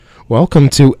Welcome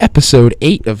to episode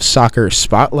 8 of Soccer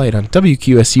Spotlight on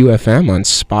WQSU-FM on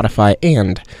Spotify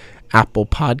and Apple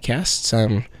Podcasts.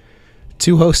 I'm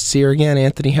two hosts here again,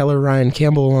 Anthony Heller, Ryan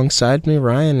Campbell alongside me.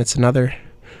 Ryan, it's another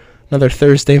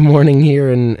Thursday morning here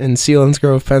in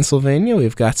Selinsgrove, Pennsylvania.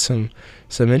 We've got some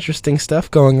interesting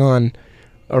stuff going on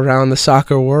around the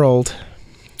soccer world.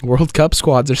 World Cup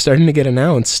squads are starting to get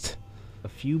announced. A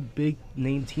few big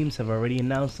name teams have already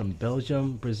announced them: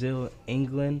 Belgium, Brazil,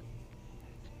 England.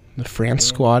 The France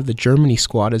squad, the Germany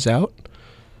squad is out.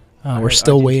 We're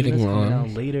still waiting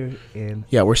on.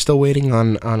 We're still waiting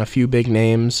on a few big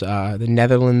names. The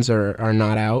Netherlands are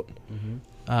not out.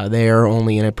 Mm-hmm. They are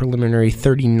only in a preliminary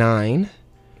 39.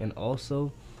 And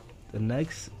also, the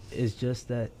next is just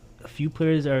that a few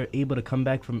players are able to come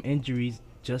back from injuries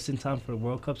just in time for the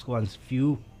World Cup squads.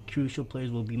 Few crucial players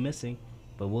will be missing,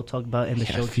 but we'll talk about in the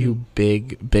show. A few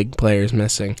big players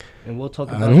missing. And we'll talk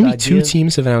about only two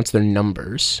teams have announced their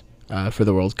numbers for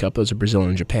the World Cup. Those are Brazil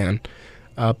and Japan.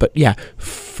 But yeah,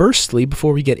 firstly,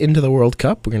 before we get into the World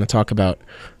Cup, we're going to talk about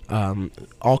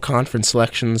all conference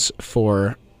selections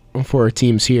for our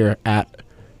teams here at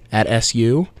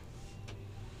SU.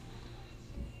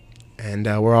 And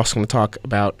we're also going to talk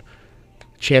about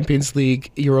Champions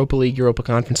League, Europa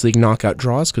Conference League knockout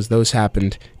draws, because those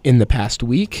happened in the past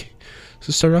week.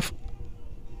 So start off,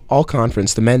 all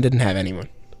conference. The men didn't have anyone.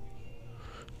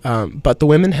 But the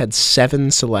women had 7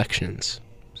 selections.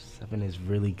 7 is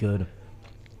really good.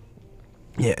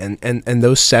 Yeah, and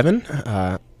those 7,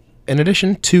 in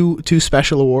addition to two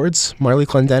special awards, Marley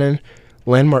Clendenin,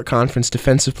 Landmark Conference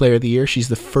Defensive Player of the Year. She's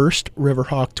the first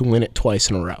Riverhawk to win it twice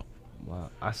in a row.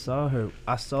 Wow, I saw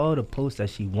the post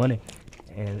that she won it,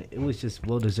 and it was just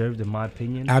well-deserved in my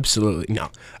opinion. Absolutely.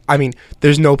 No. I mean,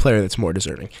 there's no player that's more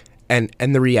deserving. And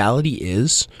the reality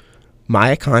is,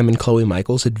 Maya Kime and Chloe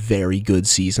Michaels had very good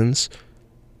seasons,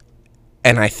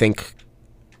 and I think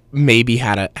maybe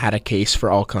had a case for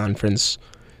all conference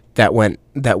that went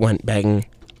begging.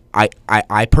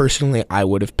 I personally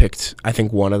would have picked, I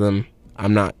think, one of them.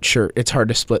 I'm not sure. It's hard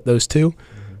to split those two,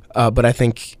 but I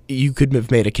think you could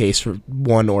have made a case for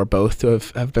one or both to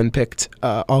have been picked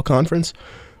all conference.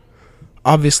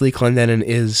 Obviously, Clendenin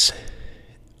is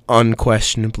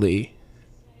unquestionably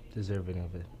deserving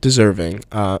of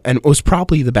it. And was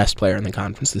probably the best player in the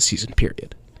conference this season,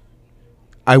 period.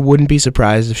 I wouldn't be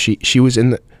surprised if she was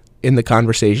in the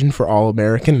conversation for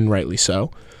All-American, and rightly so.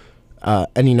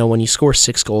 And, when you score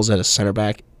 6 goals as a center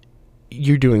back,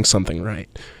 you're doing something right,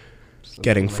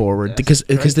 getting forward. Because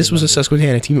this was a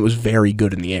Susquehanna team that was very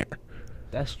good in the air.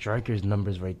 That's striker's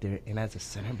numbers right there. And as a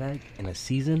center back in a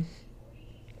season?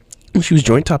 She was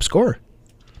joint top scorer.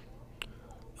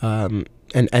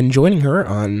 And joining her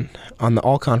on the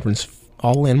all-conference,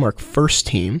 all-landmark first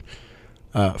team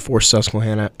for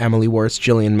Susquehanna, Emily Wirtz,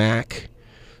 Jillian Mack.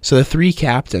 So the 3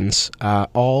 captains,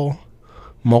 all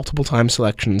multiple-time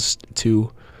selections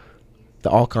to the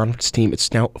all-conference team.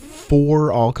 It's now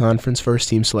 4 all-conference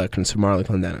first-team selections for Marley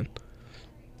Clendenin.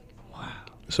 Wow.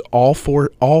 So all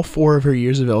four of her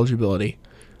years of eligibility,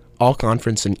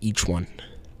 all-conference in each one.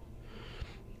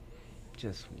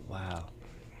 Just wow.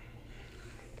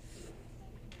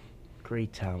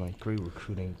 Great talent, great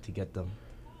recruiting to get them.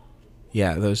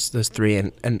 Yeah, those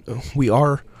 3, and we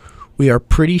are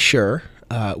pretty sure.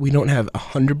 We don't have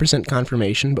 100%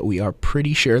 confirmation, but we are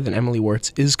pretty sure that Emily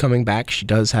Wirtz is coming back. She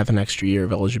does have an extra year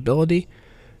of eligibility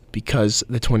because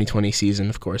the 2020 season,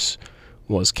 of course,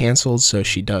 was canceled, so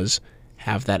she does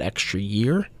have that extra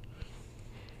year.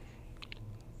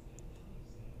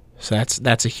 So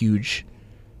that's a huge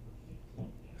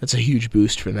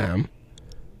boost for them.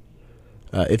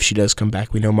 If she does come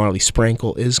back, we know Marley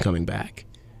Sprankle is coming back.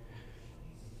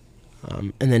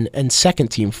 And second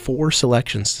team, 4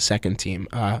 selections to second team.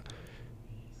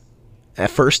 At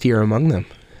first year among them,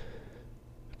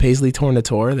 Paisley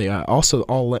Tornatore. They are also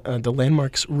all the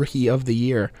Landmarks Rookie of the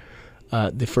Year,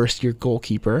 the first year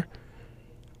goalkeeper.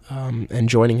 And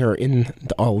joining her in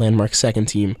the all Landmark second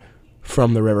team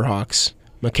from the Riverhawks,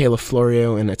 Michaela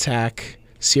Florio in attack,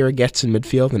 Sierra Getz in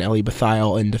midfield, and Ellie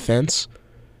Bethial in defense.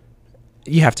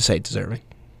 You have to say deserving.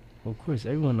 Well, of course,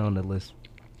 everyone on the list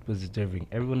was deserving.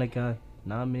 Everyone that got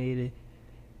nominated,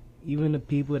 even the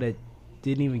people that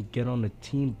didn't even get on the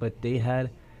team, but they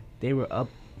were up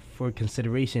for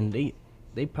consideration.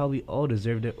 They probably all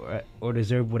deserved it or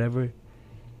deserved whatever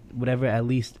at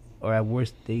least or at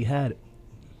worst they had.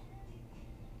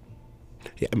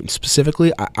 Yeah, I mean,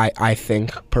 specifically, I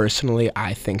think personally,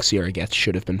 I think Sierra Getz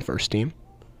should have been first team.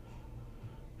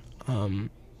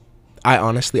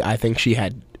 I think she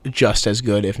had just as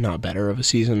good, if not better, of a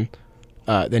season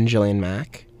than Jillian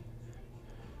Mack.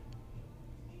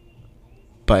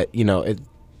 But,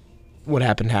 what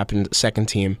happened. Second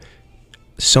team.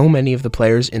 So many of the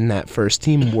players in that first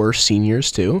team were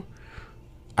seniors too.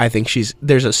 I think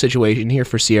there's a situation here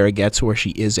for Sierra Getz where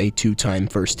she is a 2-time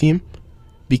first team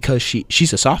because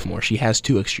she's a sophomore. She has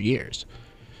 2 extra years.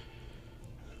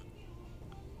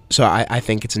 So I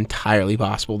think it's entirely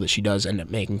possible that she does end up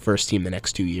making first team the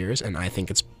next 2 years, and I think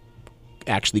it's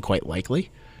actually quite likely.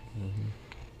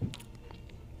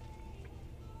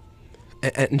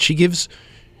 And she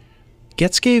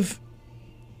Getz gave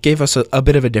us a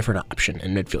bit of a different option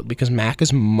in midfield because Mack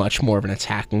is much more of an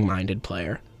attacking-minded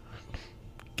player.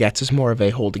 Getz is more of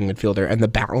a holding midfielder, and the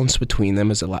balance between them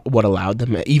is what allowed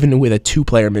them, even with a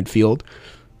 2-player midfield,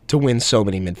 to win so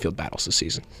many midfield battles this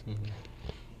season. Mm-hmm.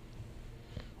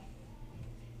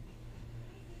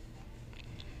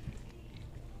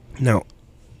 Now,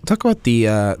 talk about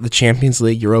the Champions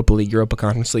League, Europa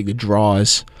Conference League, the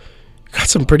draws. Got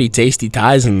some pretty tasty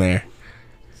ties in there.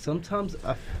 Sometimes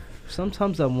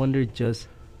I wonder just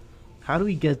how do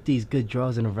we get these good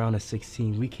draws in a round of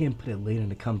 16? We can't put it late in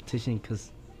the competition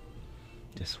because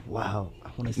just wow. I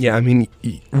want to see. Yeah, I mean,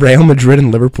 Real Madrid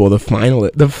and Liverpool, the final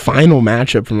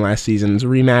matchup from last season is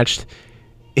rematched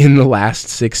in the last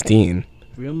 16.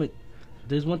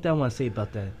 There's one thing I want to say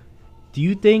about that. Do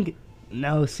you think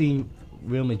now seeing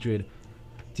Real Madrid,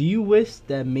 do you wish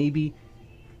that maybe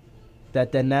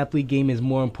that Napoli game is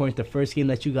more important, the first game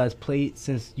that you guys played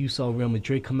since you saw Real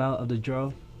Madrid come out of the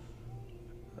draw?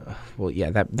 Well, yeah,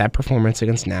 that performance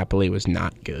against Napoli was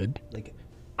not good. Like,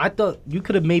 I thought you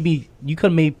could have maybe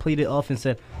played it off and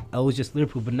said, "Oh, it was just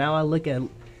Liverpool." But now I look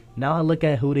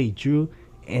at who they drew,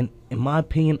 and in my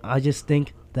opinion, I just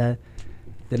think that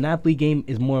the Napoli game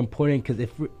is more important because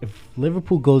if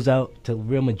Liverpool goes out to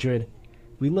Real Madrid,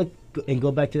 we look and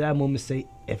go back to that moment and say,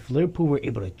 if Liverpool were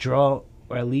able to draw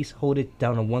or at least hold it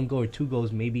down to 1 goal or 2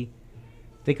 goals, maybe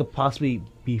they could possibly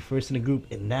be first in the group,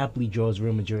 and Napoli draws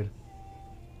Real Madrid.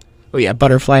 Oh yeah,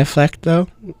 butterfly effect though.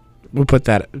 We'll put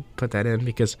that in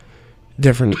because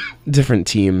different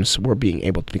teams were being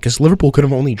able to, because Liverpool could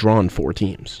have only drawn 4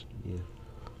 teams.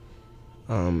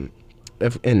 Yeah.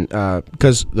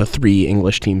 Because the 3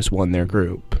 English teams won their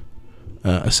group,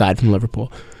 aside from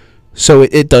Liverpool. So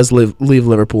it does leave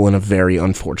Liverpool in a very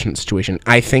unfortunate situation.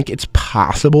 I think it's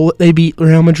possible that they beat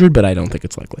Real Madrid, but I don't think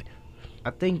it's likely.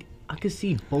 I think I could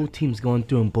see both teams going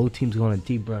through and both teams going a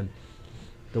deep run.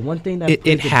 The one thing that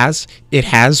it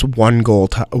has one goal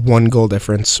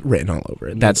difference written all over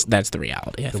it. That's the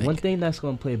reality. I think. One thing that's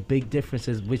going to play a big difference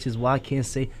is, which is why I can't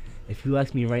say, if you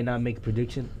ask me right now to make a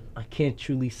prediction, I can't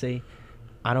truly say.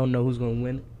 I don't know who's going to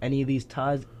win any of these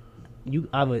ties.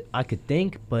 I could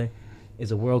think, but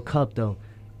it's a World Cup though.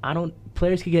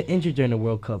 Players could get injured during the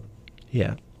World Cup.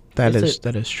 Yeah, that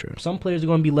is true. Some players are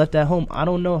going to be left at home. I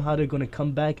don't know how they're going to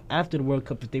come back after the World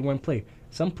Cup if they weren't playing.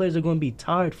 Some players are going to be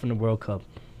tired from the World Cup.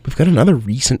 We've got another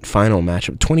recent final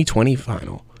matchup, 2020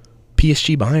 final,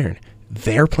 PSG Bayern.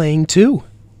 They're playing too.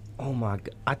 Oh my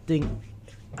God! I think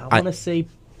that's almost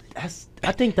as.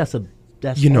 I think both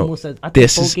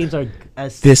games are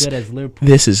as good as Liverpool.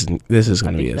 This is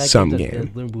going to be some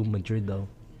game. Liverpool Madrid though.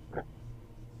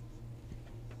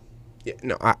 Yeah,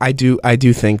 no, I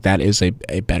do think that is a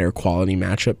better quality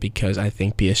matchup because I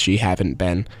think PSG haven't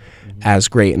been as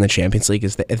great in the Champions League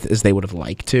as they would have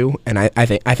liked to, and I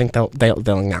think they'll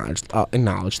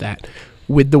acknowledge that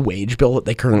with the wage bill that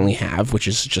they currently have, which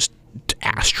is just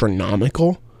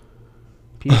astronomical.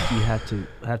 PSG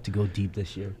have to go deep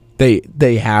this year.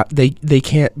 They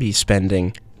can't be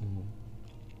spending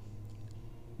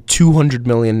 200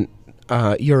 million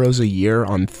euros a year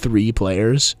on 3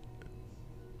 players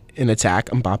in attack: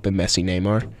 Mbappe, Messi,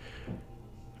 Neymar,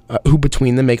 who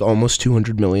between them make almost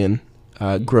 200 million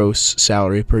gross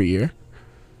salary per year,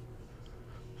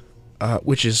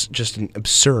 which is just an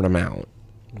absurd amount.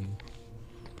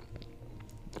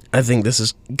 I think this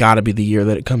has got to be the year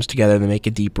that it comes together to make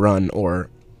a deep run, or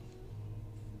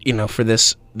for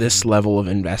this level of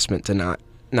investment to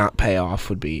not pay off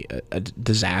would be a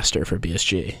disaster for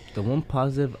PSG. The one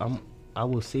positive I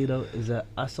will say though is that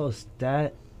I saw a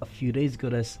stat a few days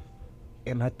ago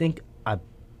and I think I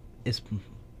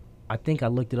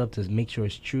looked it up to make sure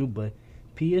it's true, but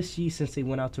PSG, since they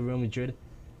went out to Real Madrid,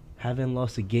 haven't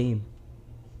lost a game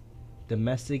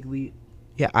domestically.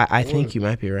 Yeah, I think you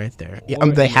might be right there. Yeah,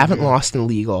 they haven't lost in the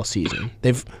league all season.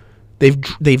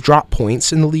 They've dropped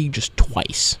points in the league just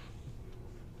twice.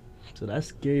 So that's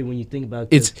scary when you think about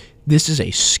it. This is a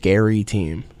scary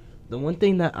team. The one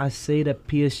thing that I say that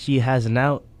PSG has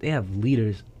now, they have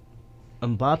leaders.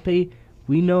 Mbappe,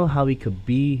 we know how he could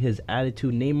be, his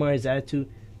attitude. Neymar, his attitude.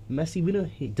 Messi, we know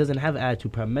he doesn't have an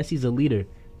attitude problem. Messi's a leader.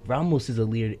 Ramos is a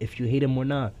leader, if you hate him or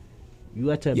not. You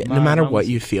have to Yeah, no admire matter Ramos. what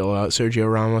you feel about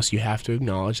Sergio Ramos, you have to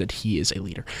acknowledge that he is a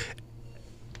leader.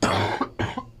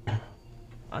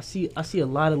 I see a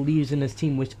lot of leaders in this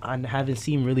team, which I haven't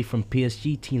seen really from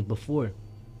PSG teams before.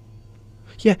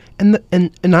 Yeah, and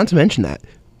not to mention that,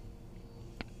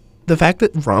 the fact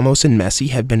that Ramos and Messi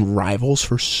have been rivals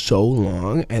for so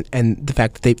long, and the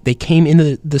fact that they came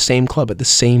into the same club at the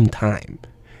same time,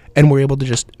 and were able to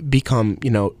just become,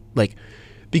 like,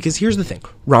 because here's the thing,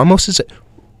 Ramos is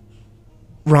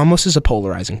a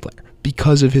polarizing player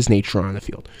because of his nature on the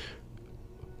field.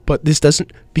 But this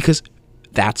doesn't, because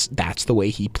that's the way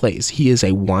he plays. He is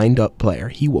a wind-up player.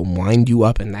 He will wind you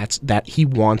up, and that he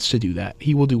wants to do that.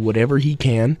 He will do whatever he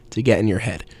can to get in your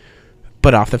head.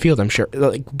 But off the field, I'm sure.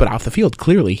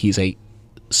 Clearly, he's a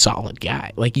solid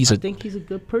guy. I think he's a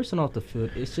good person off the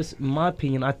field. It's just, in my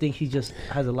opinion, I think he just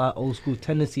has a lot of old school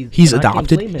tendencies. He's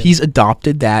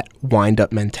adopted that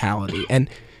wind-up mentality, and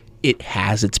it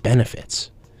has its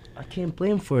benefits. I can't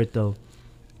blame him for it though,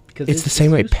 because it's the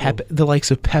same way Pepe, the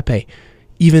likes of Pepe,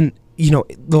 even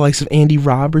the likes of Andy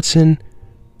Robertson,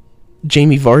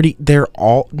 Jamie Vardy. They're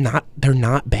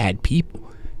not bad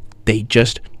people.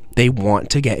 They want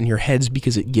to get in your heads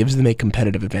because it gives them a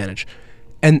competitive advantage,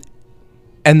 and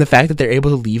the fact that they're able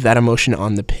to leave that emotion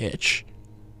on the pitch,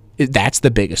 that's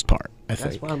the biggest part.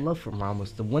 That's what I love from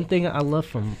Ramos. The one thing I love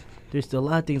from, there's still a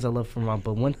lot of things I love from Ramos,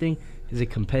 but one thing is a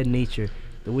competitive nature.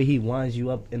 The way he winds you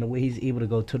up and the way he's able to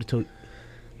go toe to toe,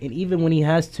 and even when he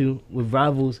has to with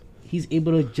rivals, he's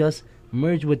able to just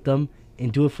merge with them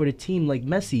and do it for the team, like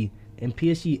Messi and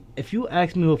PSG. If you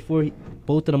asked me before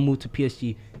both of them moved to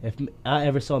PSG, if I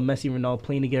ever saw Messi and Ronaldo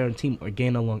playing together on a team or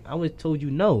getting along, I would have told you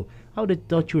no. I would have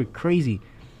thought you were crazy.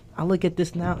 I look at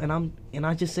this now and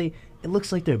I just say it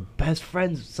looks like they're best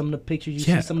friends. Some of the pictures you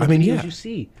see, some of the videos you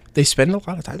see. They spend a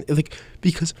lot of time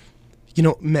because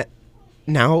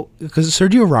now, because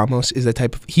Sergio Ramos is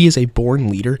he is a born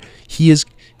leader. He is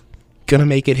gonna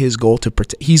make it his goal to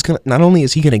protect. Not only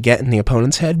is he gonna get in the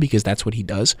opponent's head because that's what he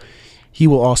does, he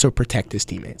will also protect his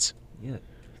teammates. Yeah.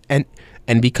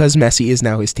 And because Messi is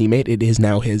now his teammate, it is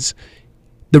now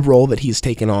the role that he's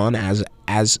taken on as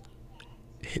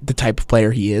the type of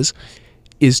player he is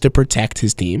to protect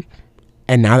his team.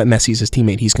 And now that Messi's his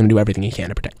teammate, he's going to do everything he can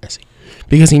to protect Messi,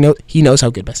 because he knows how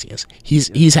good Messi is.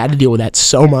 He's had to deal with that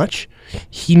so much.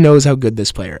 He knows how good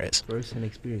this player is. First-hand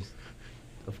experience,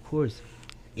 of course.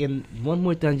 And one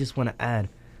more thing I just want to add,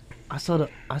 I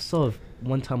saw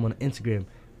one time on Instagram,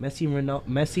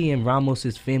 Messi and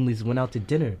Ramos's families went out to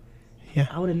dinner. Yeah,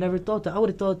 I would have never thought that. I would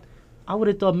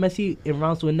have thought Messi and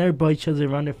Ramos would never brought each other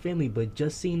around their family. But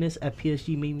just seeing this at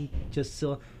PSG made me just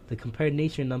saw the compared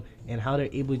nature in them and how they're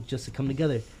able just to come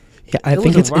together. Yeah, I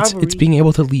think it's being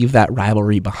able to leave that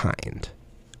rivalry behind,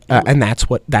 and that's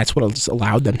what has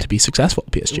allowed them to be successful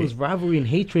at PSG. It was rivalry and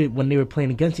hatred when they were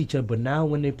playing against each other, but now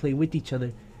when they play with each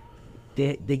other,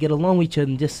 they get along with each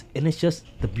other, and it's just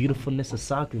the beautifulness of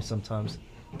soccer sometimes.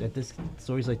 That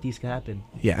stories like these can happen.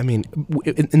 Yeah, I mean,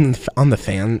 on the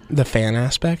fan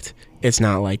aspect, it's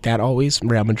not like that always.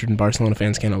 Real Madrid and Barcelona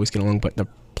fans can't always get along, but the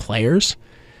players,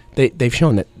 they've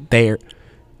shown that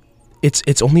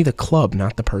it's only the club,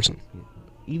 not the person.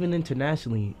 Even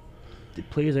internationally, the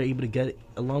players are able to get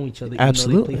along with each other.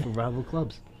 Absolutely, even though they play for rival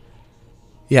clubs.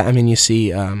 Yeah, I mean, you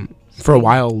see, for a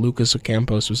while, Lucas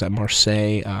Ocampos was at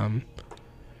Marseille.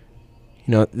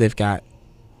 They've got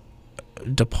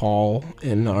DePaul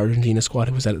in the Argentina squad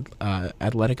who was at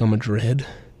Atletico Madrid.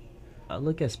 I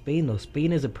look at Spain though.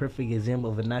 Spain is a perfect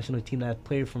example of a national team that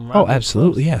player from rival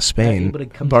absolutely, yeah, Spain.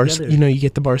 You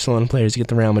get the Barcelona players, you get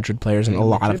the Real Madrid players, and a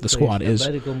lot of the squad is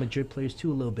Atletico Madrid players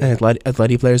too a little bit. And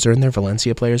Atleti players are in there,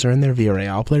 Valencia players are in there,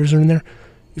 Villarreal players are in there.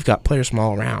 You've got players from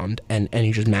all around, and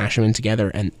you just mash them in together,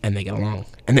 and they get along.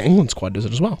 And the England squad does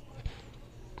it as well.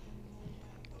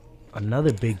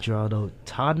 Another big draw though,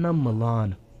 Tottenham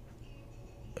Milan.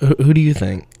 Who do you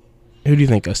think? Who do you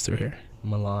think goes through here?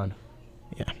 Milan.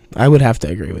 Yeah, I would have to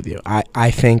agree with you. I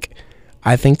think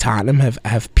Tottenham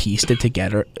have pieced it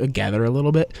together a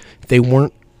little bit.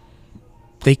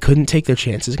 They couldn't take their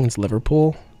chances against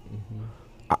Liverpool. Mm-hmm.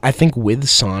 I think with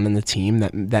Son in the team,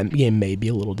 that game may be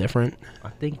a little different. I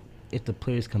think if the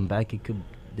players come back,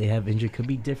 they have injured, could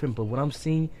be different. But what I'm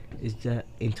seeing is that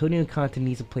Antonio Conte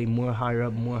needs to play more higher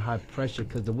up, more high pressure,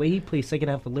 because the way he plays second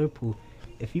half of Liverpool,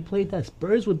 if he played that,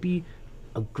 Spurs would be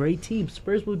a great team.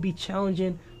 Spurs would be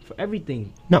challenging for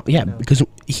everything. No, yeah, because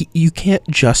you can't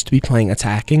just be playing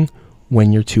attacking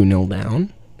when you're 2-0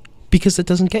 down, because that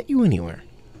doesn't get you anywhere.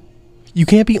 You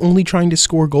can't be only trying to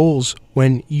score goals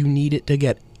when you need it to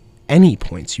get any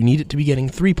points. You need it to be getting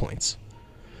 3 points.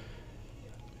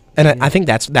 And I think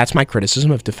that's my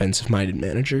criticism of defensive-minded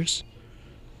managers.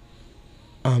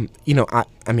 I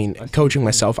mean, coaching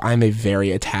myself, I'm a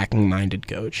very attacking-minded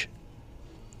coach.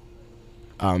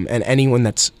 And anyone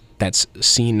that's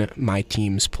seen my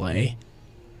teams play,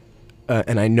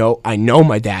 and I know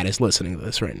my dad is listening to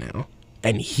this right now,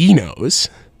 and he knows.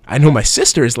 I know my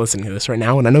sister is listening to this right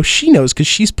now, and I know she knows because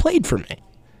she's played for me.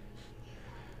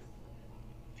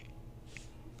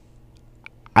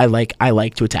 I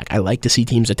like to attack. I like to see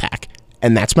teams attack.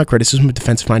 And that's my criticism of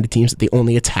defensive-minded teams, that they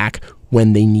only attack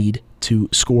when they need to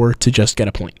score to just get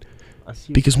a point.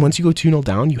 Because once you go 2-0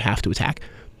 down, you have to attack.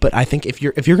 But I think if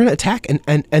you're going to attack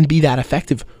and be that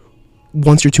effective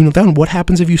once you're 2-0 down, what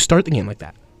happens if you start the game like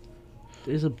that?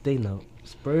 There's a thing, though.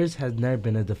 Spurs has never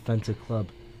been a defensive club.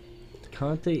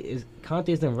 Conte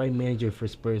isn't the right manager for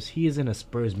Spurs. He isn't a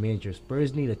Spurs manager.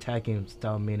 Spurs need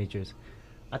attacking-style managers.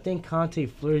 I think Conte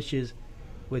flourishes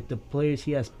with the players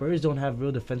he has. Spurs don't have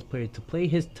real defense players. To play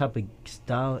his type of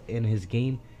style in his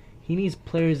game, he needs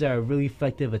players that are really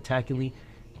effective attackingly,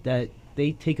 that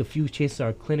they take a few chances,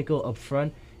 are clinical up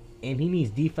front, and he needs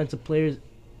defensive players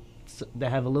that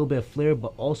have a little bit of flair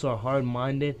but also are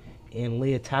hard-minded and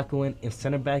lay a tackle in, and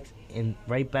center backs and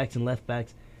right backs and left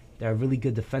backs that are really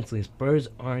good defensively. Spurs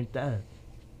aren't that.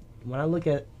 When I look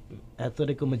at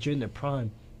Atletico Madrid in their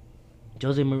prime,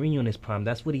 Jose Mourinho in his prime,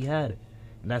 that's what he had.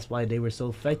 And that's why they were so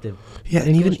effective. Yeah,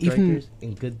 and even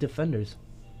and good defenders.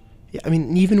 Yeah, I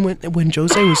mean, even when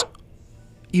Jose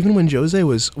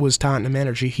was Tottenham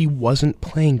manager, he wasn't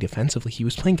playing defensively. He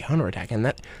was playing counterattack,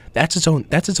 and that's its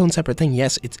own separate thing.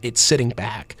 Yes, it's sitting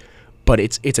back, but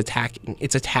it's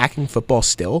attacking football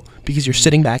still, because you're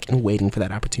sitting back and waiting for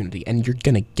that opportunity, and you're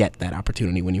gonna get that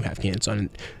opportunity when you have Kane and Son.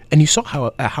 And you saw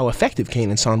how effective Kane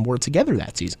and Son were together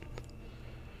that season.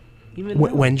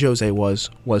 When Jose was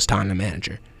Tottenham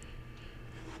manager.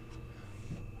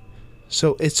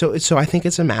 So I think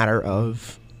it's a matter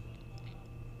of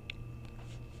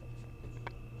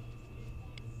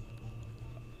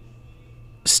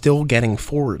still getting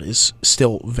forward is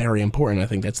still very important. I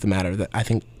think that's the matter that I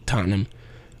think Tottenham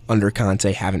under Conte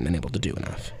haven't been able to do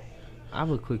enough. I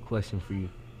have a quick question for you.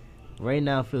 Right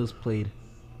now, Phil's played.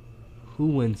 Who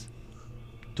wins?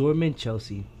 Dortmund,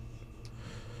 Chelsea.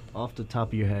 Off the top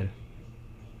of your head.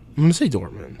 I'm going to say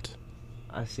Dortmund.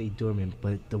 I say Dortmund,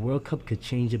 but the World Cup could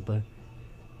change it. But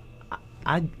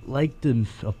I like the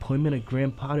appointment of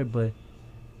Graham Potter, but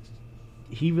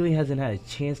he really hasn't had a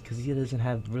chance because he doesn't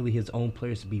have really his own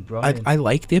players to be brought in. I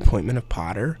like the appointment of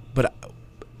Potter, but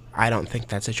I don't think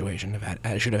that situation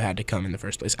should have had to come in the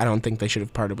first place. I don't think they should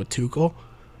have parted with Tuchel.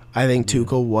 I think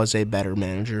Tuchel was a better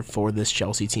manager for this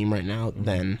Chelsea team right now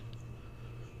than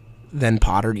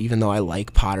Potter, even though I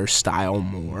like Potter's style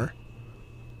more.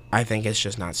 I think it's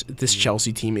just not. This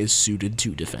Chelsea team is suited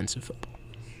to defensive football.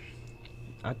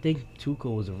 I think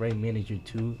Tuchel was a right manager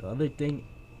too. The other thing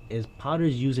is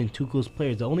Potter's using Tuchel's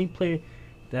players. The only player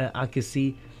that I could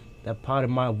see that Potter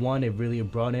might want to really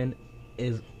brought in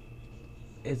is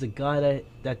a guy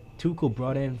that Tuchel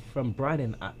brought in from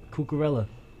Brighton, Cucurella.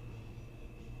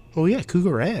 Well, yeah,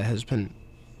 Cucurella has been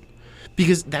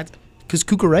because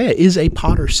Cucurella is a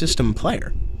Potter system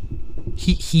player.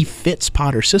 He fits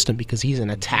Potter's system because he's an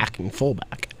attacking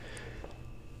fullback.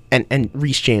 And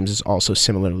Reece James is also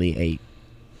similarly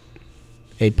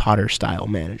a Potter style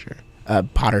manager, a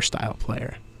Potter style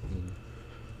player.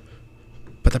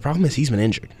 But the problem is he's been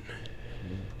injured.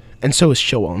 And so is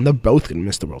Chilwell, and they're both going to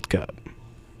miss the World Cup.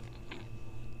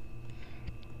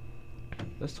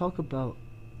 Let's talk about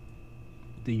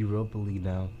the Europa League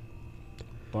now.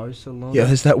 Barcelona. Yeah,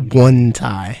 there's that one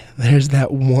tie. There's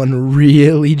that one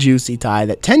really juicy tie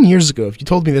that 10 years ago, if you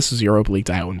told me this was a Europa League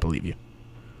tie, I wouldn't believe you.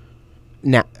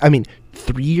 Now, I mean,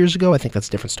 3 years ago, I think that's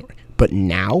a different story. But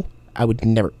now, I would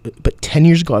never. But 10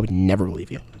 years ago, I would never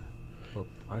believe you. But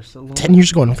Barcelona. 10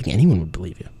 years ago, I don't think anyone would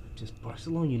believe you. Just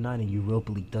Barcelona United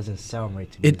Europa League doesn't sound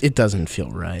right to me. It doesn't feel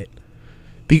right.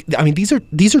 I mean, these are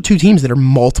two teams that are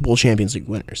multiple Champions League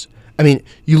winners. I mean,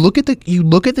 you look at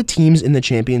the teams in the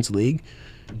Champions League.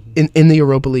 In the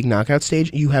Europa League knockout stage,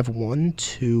 you have 1,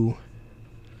 2,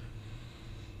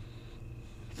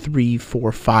 3,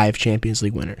 4, 5 Champions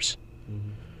League winners.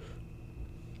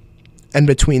 And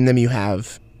between them you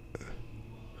have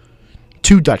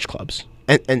 2 Dutch clubs.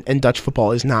 And Dutch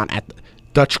football is not at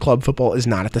Dutch club football is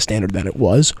not at the standard that it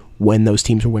was when those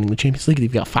teams were winning the Champions League.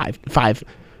 You've got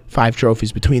five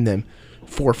trophies between them,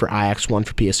 4 for Ajax, 1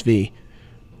 for PSV.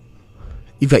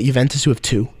 You've got Juventus, who have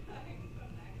 2.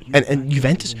 And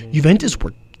Juventus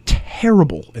were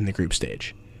terrible in the group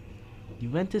stage.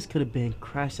 Juventus could have been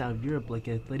crashed out of Europe like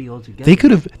Atleti altogether.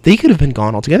 They could have been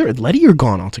gone altogether. Atleti are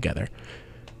gone altogether.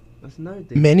 That's another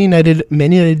thing. Man United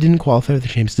didn't qualify for the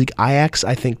Champions League. Ajax,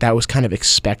 I think that was kind of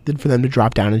expected for them to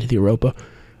drop down into the Europa.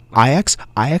 Ajax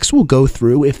will go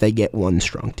through if they get one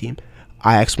strong team.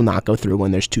 Ajax will not go through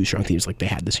when there's two strong teams like they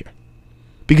had this year.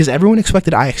 Because everyone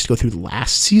expected Ajax to go through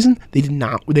last season. They did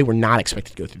not. They were not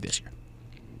expected to go through this year.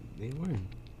 They weren't.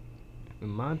 In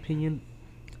my opinion,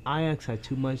 Ajax had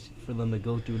too much for them to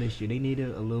go through this year. They needed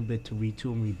a little bit to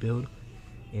retool and rebuild,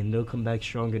 and they'll come back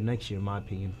stronger next year, in my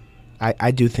opinion.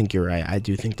 I do think you're right. I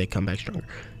do think they come back stronger.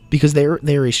 Because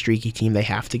they're a streaky team. They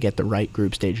have to get the right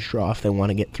group stage draw if they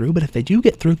want to get through. But if they do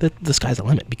get through, the sky's the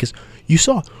limit. Because you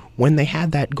saw when they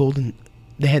had that golden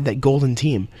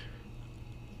team,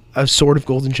 a sort of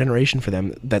golden generation for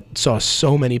them that saw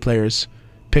so many players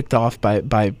picked off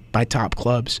by top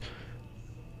clubs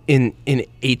in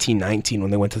 18-19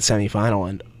 when they went to the semifinal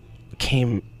and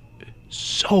came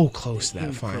so close to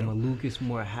that final. From a Lucas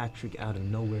Moura hat trick out of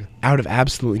nowhere. Out of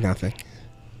absolutely nothing.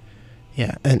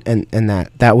 Yeah, and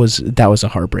that was a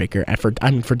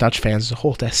heartbreaker. For Dutch fans as a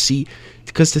whole to see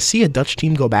a Dutch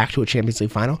team go back to a Champions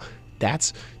League final,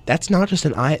 that's not just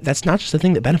a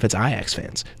thing that benefits Ajax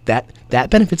fans. That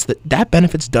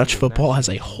benefits Dutch football as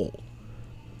a whole.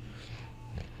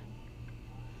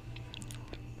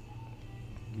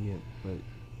 Yeah, but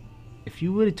if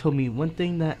you would have told me one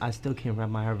thing that I still can't wrap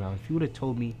my head around, if you would have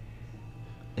told me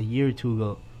a year or two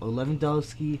ago,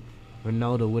 Lewandowski,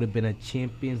 Ronaldo would have been a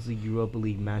Champions League Europa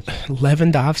League match.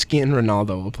 Lewandowski and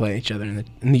Ronaldo will play each other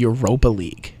in the Europa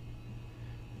League.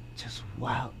 Just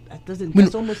wow,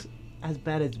 that's almost as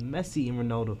bad as Messi and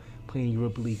Ronaldo playing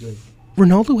Europa League.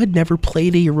 Ronaldo had never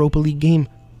played a Europa League game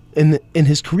in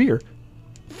his career.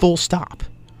 Full stop.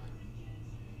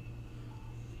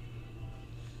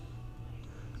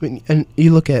 I mean, and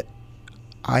you look at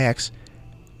Ajax.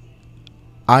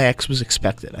 Ajax was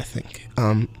expected, I think.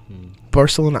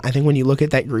 Barcelona, I think when you look at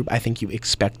that group, I think you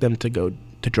expect them to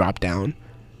drop down.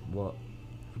 Well,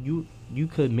 you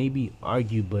could maybe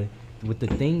argue, but with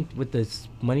the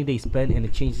money they spent and the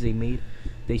changes they made,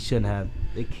 they shouldn't have.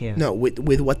 They can't. No, with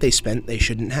what they spent, they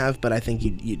shouldn't have. But I think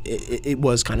it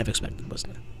was kind of expected,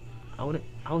 wasn't it? I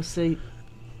would say,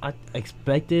 I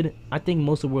think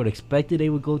most of the world expected they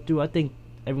would go through. I think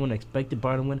everyone expected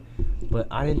Bayern to win, but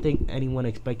I didn't think anyone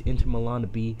expected Inter Milan to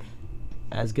be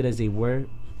as good as they were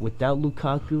without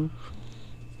Lukaku,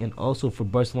 and also for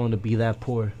Barcelona to be that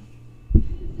poor.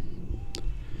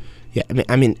 Yeah,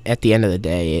 I mean, at the end of the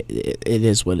day, it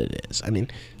is what it is. I mean,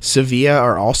 Sevilla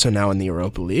are also now in the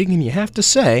Europa League, and you have to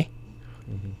say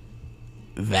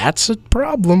that's a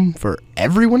problem for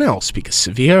everyone else because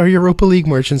Sevilla are Europa League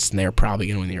merchants, and they're probably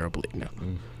going to win the Europa League now.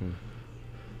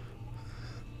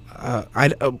 I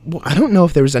don't know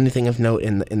if there was anything of note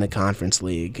in the Conference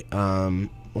League.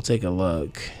 We'll take a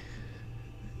look.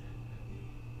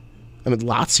 I mean,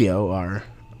 Lazio are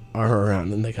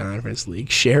around in the Conference League.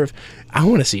 Sheriff, I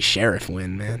want to see Sheriff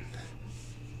win, man.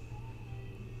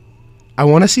 I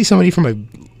want to see somebody from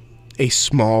a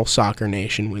small soccer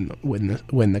nation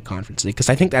win the Conference League because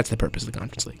I think that's the purpose of the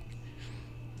Conference League.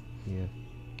 Yeah.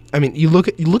 I mean, you look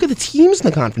at the teams in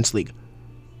the Conference League.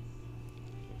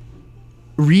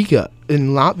 Riga in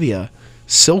Latvia,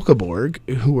 Silkeborg,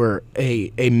 who are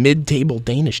a mid-table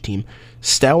Danish team,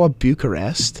 Steaua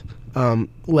Bucharest,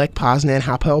 Lech Poznan,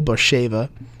 Hapoel Beersheva,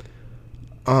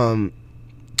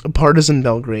 Partizan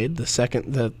Belgrade, the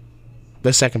second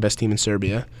best team in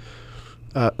Serbia,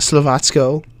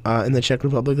 Slovatsko in the Czech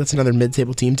Republic, that's another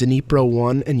mid-table team. Dnipro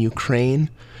 1 in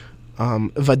Ukraine.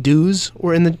 Vaduz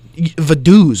were in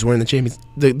the Champions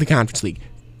the Conference League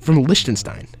from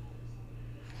Liechtenstein.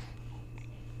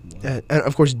 And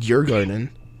of course Djurgården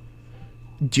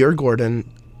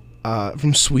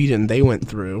from Sweden, they went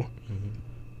through.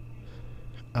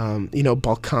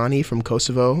 Balkani from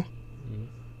Kosovo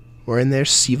were in there.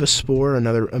 Sivaspor,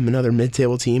 another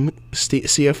mid-table team.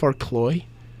 CFR Cluj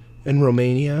in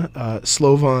Romania.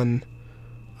 Slovan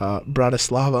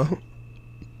Bratislava.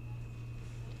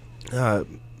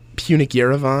 Punic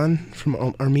Yerevan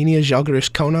from Armenia.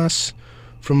 Žalgiris Kaunas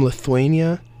from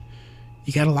Lithuania.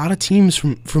 You got a lot of teams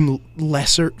from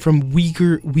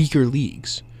weaker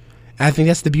leagues. And I think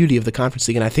that's the beauty of the Conference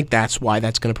League, and I think that's why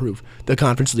that's going to prove. The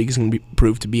Conference League is going to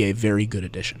prove to be a very good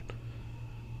addition.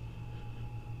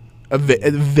 A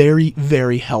very,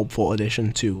 very helpful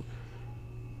addition to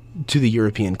the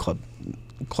European club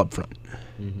front.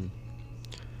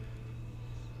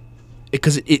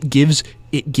 Because it gives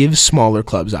smaller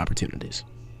clubs opportunities.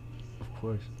 Of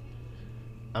course.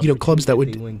 Clubs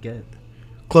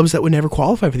that would never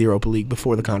qualify for the Europa League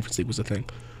before the Conference League was a thing.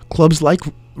 Clubs like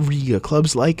Riga,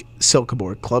 clubs like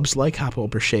Silkeborg, clubs like Hapoel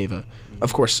Beersheva.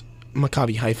 Of course,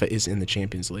 Maccabi Haifa is in the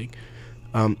Champions League.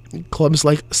 Clubs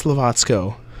like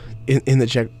Slovatsko in the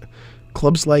Czech,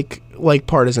 clubs like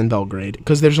Partizan Belgrade,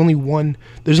 because there's only one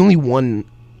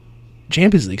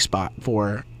Champions League spot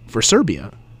for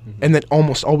Serbia, and that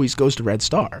almost always goes to Red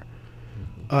Star.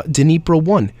 Dnipro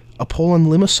 1, Apollon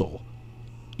Limassol,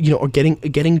 are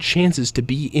getting chances to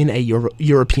be in a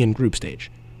European group stage.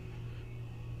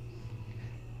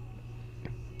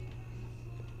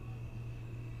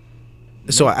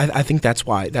 So I think that's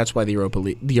why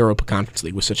the Europa Conference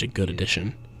League was such a good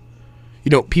addition.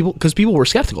 People were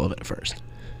skeptical of it at first,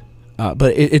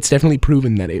 but it's definitely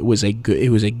proven that it was a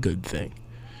good thing.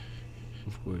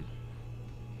 Of course.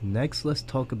 Next, let's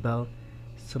talk about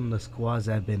some of the squads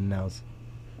that have been announced.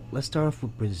 Let's start off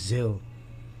with Brazil.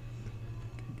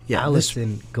 Yeah,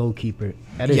 Alisson, goalkeeper.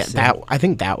 Ederson, yeah, I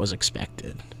think that was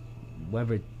expected.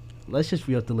 Let's just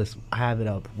read out the list. I have it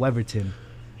up. Weverton.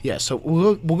 Yeah, so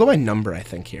we'll go by number, I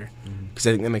think, here, because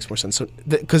I think that makes more sense. So,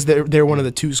 because they're one of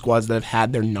the two squads that have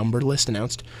had their number list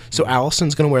announced. So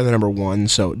Alisson's going to wear the number 1,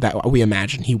 so that we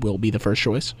imagine he will be the first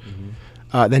choice.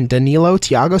 Then Danilo,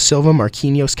 Thiago Silva,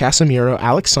 Marquinhos, Casemiro,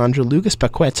 Alexandre, Lucas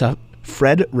Paqueta,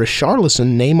 Fred,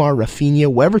 Richarlison, Neymar, Rafinha,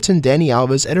 Weverton, Dani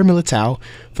Alves, Eder Militao,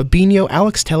 Fabinho,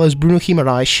 Alex Telles, Bruno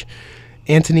Guimaraes,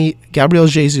 Anthony, Gabriel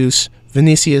Jesus,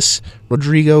 Vinicius,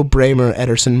 Rodrigo, Bremer,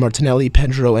 Ederson, Martinelli,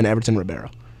 Pedro, and Everton Ribeiro.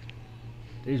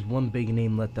 There's one big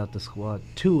name left out the squad.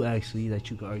 2, actually, that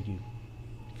you could argue.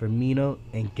 Firmino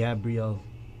and Gabriel,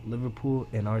 Liverpool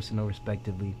and Arsenal,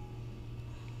 respectively.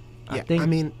 I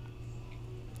mean,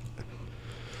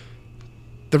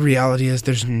 the reality is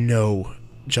there's no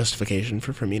justification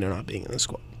for Firmino not being in the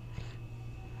squad.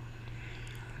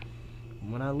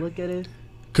 When I look at it,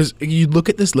 because you look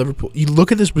at this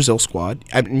Brazil squad,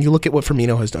 and you look at what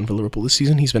Firmino has done for Liverpool this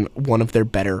season. He's been one of their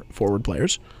better forward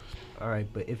players. All right,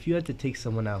 but if you had to take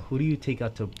someone out, who do you take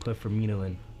out to put Firmino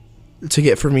in? To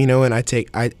get Firmino in,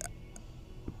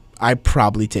 I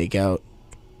probably take out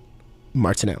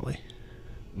Martinelli.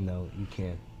 No, you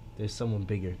can't. There's someone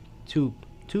bigger. Two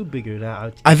bigger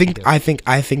that I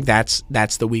think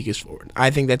that's the weakest forward. I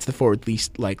think that's the forward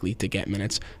least likely to get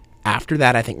minutes. After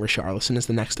that, I think Richarlison is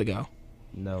the next to go.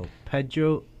 No,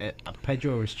 Pedro or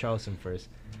Richarlison first.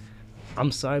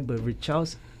 I'm sorry, but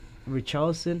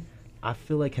Richarlison, I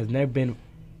feel like has never been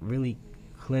really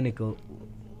clinical,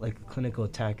 like a clinical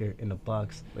attacker in the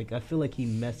box. Like I feel like he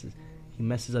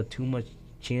messes up too much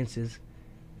chances.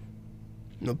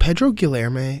 No, Pedro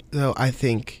Guilherme, though, I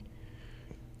think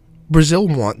Brazil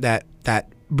want that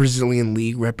Brazilian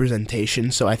league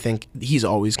representation, so I think he's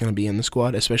always going to be in the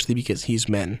squad, especially because he's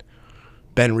been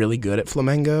really good at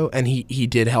Flamengo, and he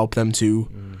did help them to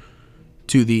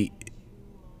the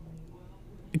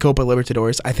Copa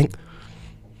Libertadores. I think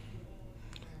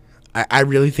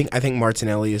I think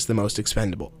Martinelli is the most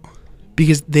expendable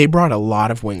because they brought a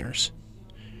lot of wingers,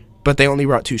 but they only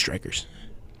brought 2 strikers.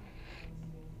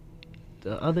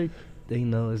 The other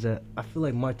thing, though, is that I feel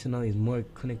like Martinelli is more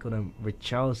clinical than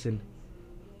Richarlison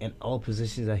in all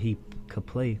positions that he could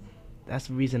play. That's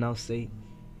the reason I'll say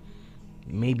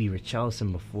maybe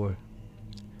Richarlison before.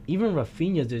 Even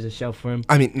Rafinha, there's a shout for him.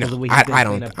 I mean, no, I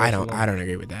don't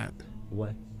agree with that.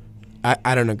 What?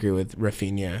 I don't agree with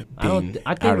Rafinha being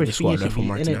out of the squad for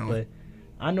Martinelli.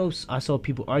 But I saw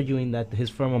people arguing that his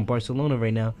firm on Barcelona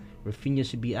right now, Rafinha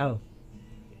should be out.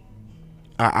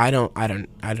 I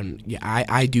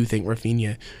do think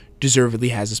Rafinha deservedly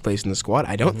has his place in the squad.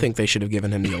 I don't think they should have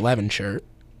given him the 11 shirt.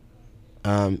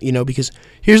 Because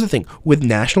here's the thing. With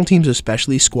national teams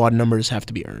especially, squad numbers have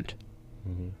to be earned.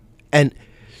 And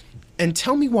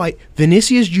tell me why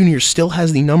Vinicius Jr. still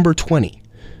has the number 20.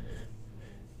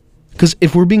 Because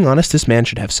if we're being honest, this man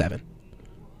should have 7.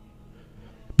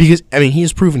 Because, I mean, he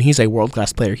has proven he's a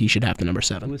world-class player. He should have the number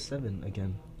 7. Who is 7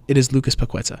 again? It is Lucas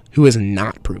Paqueta, who has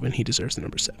not proven he deserves the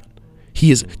number 7. He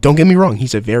is, don't get me wrong,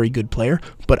 he's a very good player,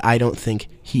 but I don't think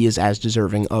he is as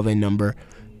deserving of a number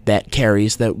that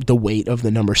carries the weight of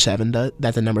the number 7 that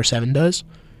the number 7 does.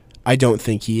 I don't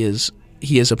think he is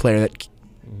a player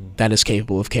that is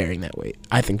capable of carrying that weight.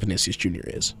 I think Vinicius Jr.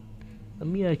 is. Let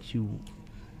me ask you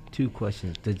 2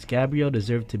 questions. Does Gabriel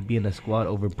deserve to be in the squad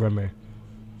over Bremer?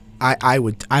 I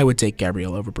would take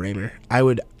Gabriel over Bremer. I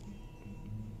would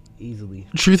easily.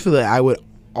 Truthfully, I would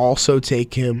also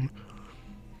take him.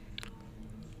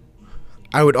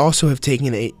 I would also have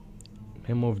taken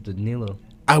him over Danilo.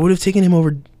 I would have taken him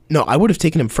over. No, I would have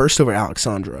taken him first over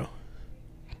Alexandro.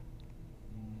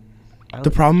 The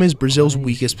problem is Brazil's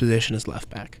weakest position is left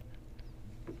back.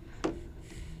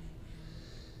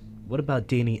 What about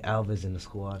Dani Alves in the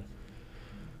squad?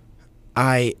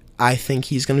 I think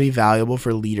he's going to be valuable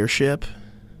for leadership.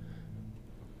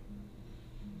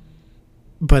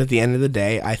 But at the end of the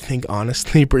day, I think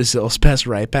honestly Brazil's best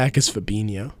right back is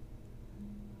Fabinho.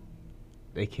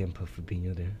 They can't put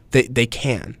Fabinho there. They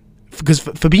can, because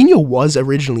Fabinho was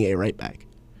originally a right back.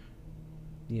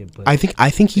 Yeah, but I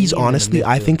think he's Fabinho in the honestly.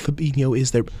 I midfield. think Fabinho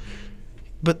is their.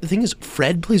 But the thing is,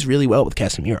 Fred plays really well with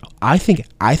Casemiro. I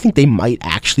think they might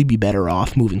actually be better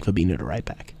off moving Fabinho to right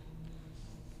back.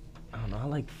 I don't know. I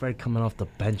like Fred coming off the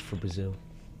bench for Brazil.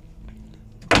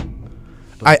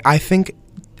 I think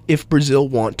if Brazil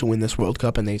want to win this World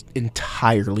Cup, and they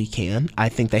entirely can, I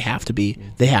think they have to be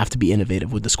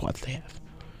innovative with the squad that they have.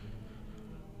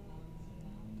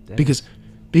 Because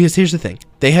here's the thing.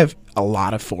 They have a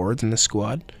lot of forwards in the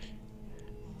squad.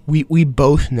 We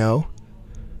both know.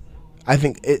 I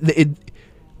think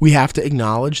we have to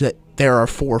acknowledge that there are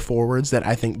 4 forwards that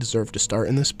I think deserve to start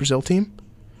in this Brazil team.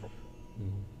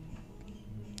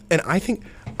 And I think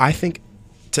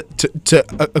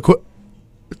to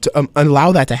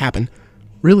allow that to happen,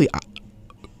 really,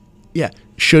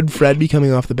 should Fred be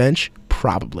coming off the bench?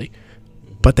 Probably.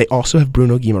 But they also have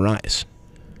Bruno Guimaraes,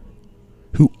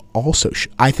 who also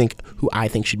I think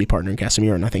should be partnering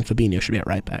Casemiro, and I think Fabinho should be at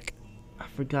right back. I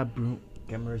forgot Bruno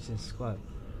Guimaraes in squad.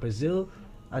 Brazil,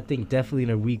 I think definitely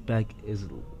their weak back is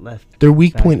left. Their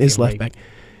weak back point is and left right- back,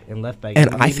 and left back, and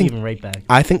and I maybe think even right back.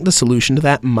 I think the solution to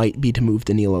that might be to move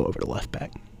Danilo over to left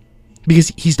back,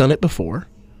 because he's done it before.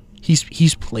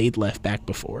 He's played left back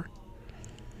before.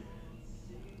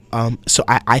 So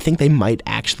I think they might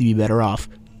actually be better off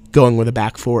going with a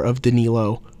back 4 of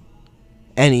Danilo,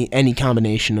 any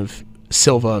combination of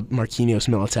Silva, Marquinhos,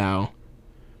 Militao.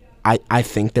 I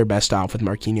think they're best off with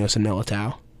Marquinhos and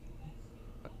Militao,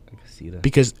 I can see that.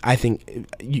 because I think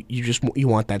you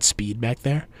want that speed back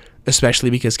there, especially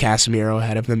because Casemiro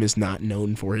ahead of them is not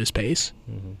known for his pace.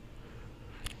 Mhm.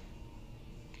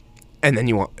 And then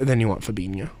you want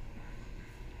Fabinho.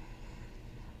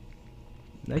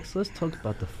 Next, let's talk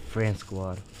about the France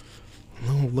squad.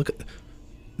 No, look at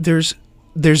there's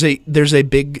a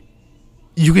big,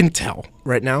 you can tell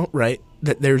right now, right,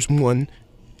 that there's one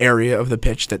area of the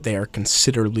pitch that they are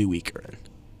considerably weaker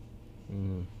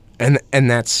in. And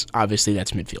that's obviously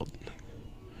that's midfield.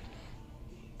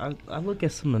 I look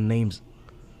at some of the names.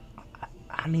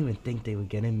 I didn't even think they would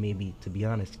get in. Maybe, to be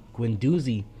honest,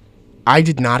 Guendouzi. I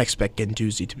did not expect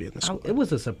Guendouzi to be in the squad. It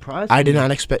was a surprise. I to did me. not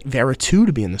expect Veretout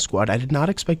to be in the squad. I did not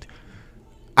expect.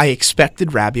 I expected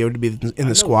Rabiot to be in the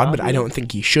know squad, but I Rabiot- don't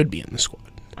think he should be in the squad.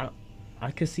 I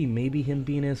could see maybe him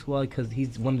being in the squad because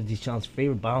he's one of Deschamps'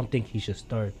 favorite, but I don't think he should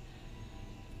start.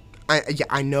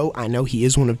 I know he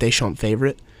is one of Deschamps'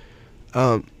 favorite,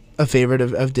 a favorite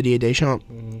of Didier Deschamps.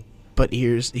 But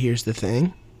here's the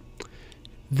thing.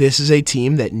 This is a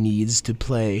team that needs to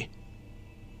play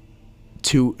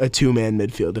a two-man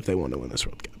midfield if they want to win this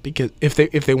World Cup. Because if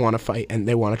they want to fight and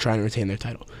they want to try and retain their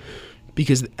title.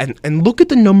 Because and look at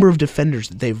the number of defenders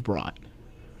that they've brought.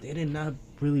 They did not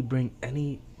really bring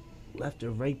any left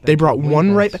or right back. They brought or one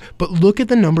wing right backs. back, but look at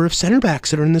the number of center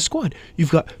backs that are in the squad.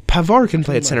 You've got Pavard can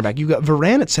play at Too center much. back. You've got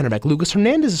Varane at center back. Lucas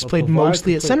Hernandez has But played Pavard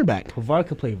mostly could at play- center back. Pavard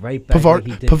could play right back. like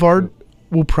he did Pavard for-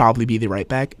 will probably be the right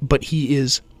back, but he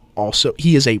is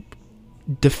a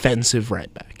defensive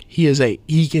right back.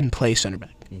 He can play center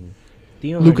back.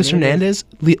 Theo Lucas Hernandez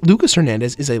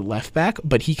is a left back,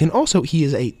 but he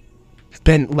is a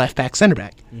left back center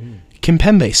back.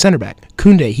 Kimpembe center back.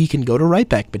 Koundé, he can go to right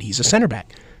back, but he's a center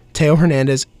back. Theo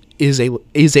Hernandez is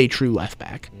a true left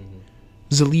back.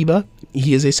 Zaliba,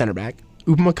 he is a center back.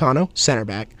 Upamecano, center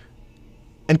back.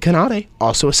 And Kanate,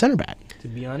 also a center back. To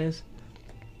be honest,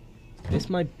 this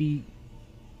might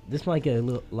get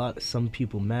a lot some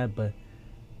people mad, but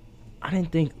I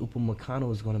didn't think Upamecano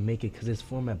was going to make it because his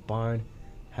form at Bayern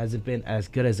hasn't been as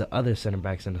good as the other center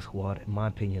backs in the squad, in my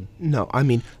opinion. No, I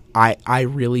mean, I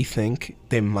really think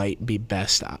they might be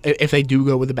best if they do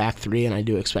go with the back 3, and I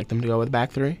do expect them to go with the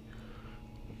back 3.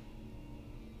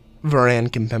 Varane,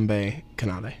 Kimpembe,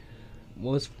 Kanate.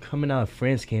 What's coming out of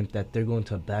France camp that they're going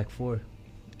to a back 4?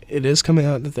 It is coming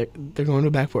out that they're going to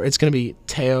a back 4. It's going to be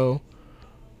Theo.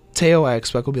 Theo, I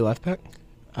expect, will be left back,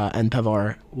 and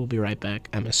Pavard will be right back.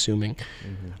 I'm assuming.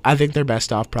 I think they're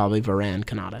best off probably Varane,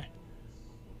 Kanate.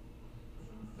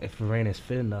 If Varane is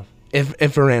fit enough. If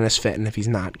Varane is fit, and if he's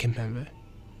not, Kimpembe.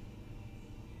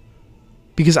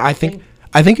 Because I think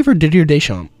if you're Didier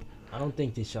Deschamps, I don't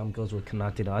think Deschamps goes with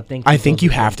Kanate though. I think I he think goes you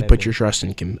with have to put Kimpembe. your trust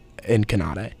in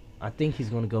Kanate. I think he's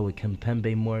going to go with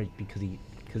Kimpembe more because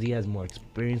he has more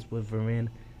experience with Varane.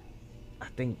 I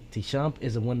think Deschamps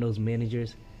is one of those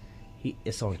managers.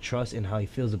 It's on trust and how he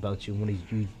feels about you and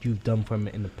what you've done for him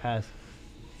in the past.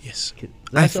 Yes.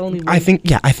 That's the only way.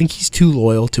 I think he's too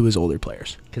loyal to his older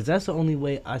players. Because that's the only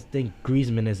way I think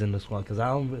Griezmann is in the squad. Because I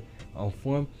don't on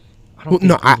form. Well,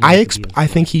 no, I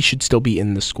think he should still be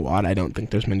in the squad. I don't think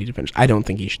there's many defenders. I don't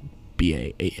think he should be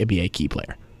a key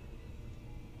player.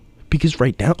 Because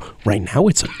right now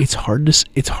it's hard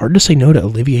to say no to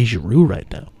Olivier Giroud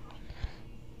right now.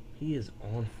 He is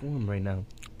on form right now.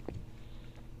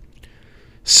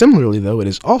 Similarly, though, it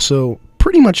is also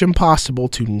pretty much impossible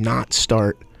to not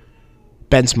start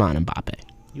Benzema and Mbappe.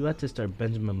 You have to start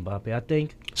Benjamin Mbappe, I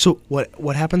think. So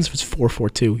what happens if it's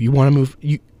 4-4-2? You want to move?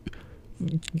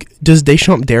 Does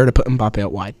Deschamps dare to put Mbappe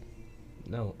out wide?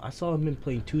 No, I saw him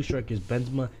playing two strikers,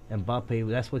 Benzema and Mbappe.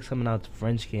 That's what's coming out to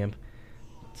French camp.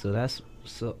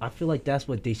 So I feel like that's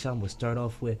what Deschamps would start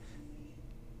off with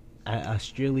at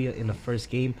Australia in the first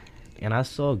game. And I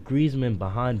saw Griezmann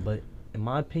behind, but in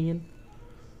my opinion,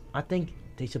 I think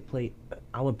they should play.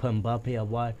 I would put Mbappe out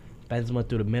wide, Benzema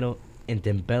through the middle, and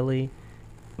Dembele,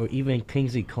 or even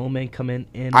Kingsley Coman coming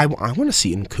in. I want to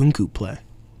see Nkunku play.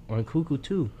 Or Nkunku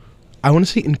too. I want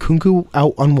to see Nkunku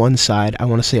out on one side. I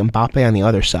want to see Mbappe on the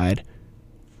other side.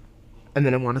 And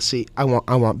then I want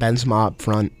Benzema up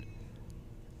front,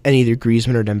 and either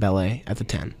Griezmann or Dembele at the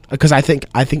 10. Because I think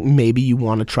maybe you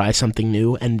want to try something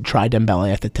new and try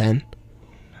Dembele at the 10.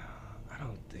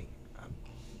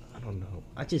 I don't know.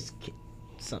 I just can't.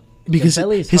 Because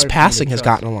his passing has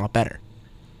gotten a lot better.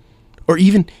 Or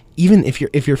even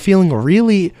if you're feeling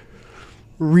really,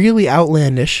 really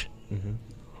outlandish,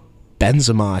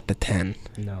 Benzema at the 10.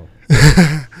 No.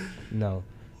 No.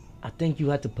 I think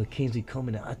you have to put Kingsley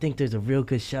Coman in. I think there's a real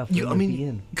good shot for him to be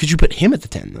in. Could you put him at the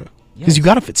 10, though? Because you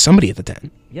got to fit somebody at the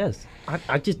 10. Yes.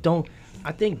 I just don't.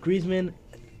 I think Griezmann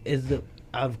is the.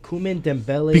 Of Koeman,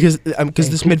 Dembele. Because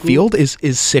this midfield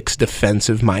is six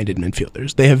defensive-minded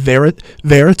midfielders. They have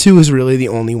Veratu is really the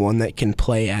only one that can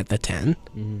play at the 10.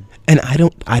 And I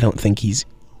don't think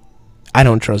I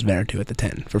don't trust Veratu at the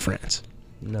 10 for France.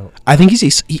 No. I think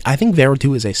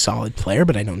Veratu is a solid player,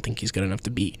 but I don't think he's good enough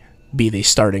to be a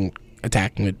starting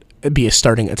attacking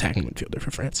midfielder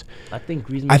for France. I think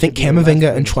Griezmann. I think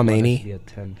Camavinga and Tchouaméni. Be a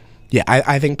 10. Yeah,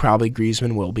 I think probably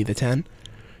Griezmann will be the 10.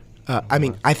 I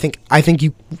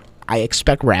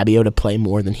expect Rabiot to play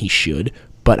more than he should,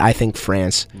 but I think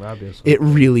France, it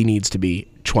really needs to be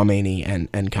Tchouaméni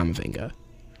and Camavinga.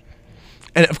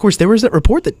 And of course, there was that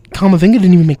report that Camavinga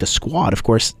didn't even make the squad. Of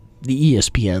course, the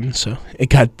ESPN, so it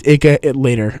got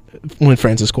later when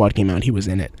France's squad came out, he was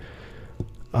in it.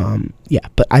 Yeah,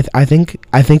 but I think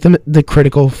the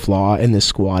critical flaw in this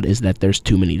squad is that there's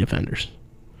too many defenders.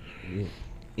 Yeah.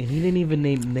 And he didn't even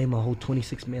name a whole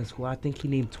 26-man squad. I think he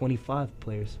named 25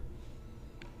 players,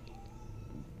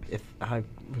 if I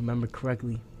remember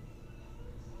correctly.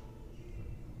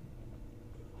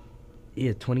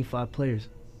 Yeah, 25 players.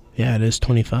 Yeah, it is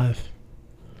 25.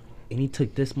 And he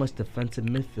took this much defensive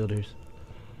midfielders.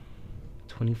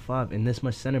 25, and this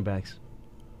much center backs.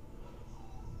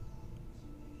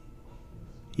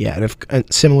 Yeah,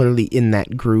 and similarly in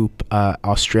that group,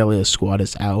 Australia's squad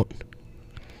is out.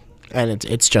 And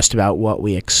it's just about what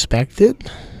we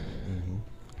expected.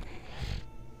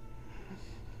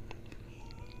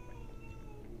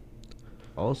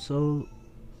 Also,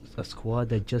 a squad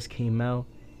that just came out,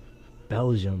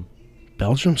 Belgium.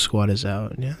 Belgium squad is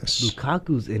out. Yes.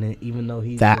 Lukaku's in it, even though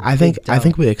he's I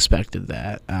think we expected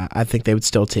that. I think they would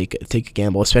still take a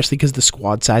gamble, especially because the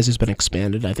squad size has been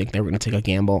expanded. I think they were going to take a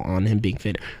gamble on him being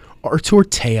fit. Artur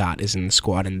Théâtre is in the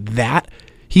squad, and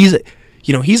he's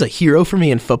a hero for me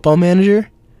in Football Manager.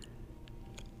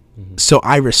 So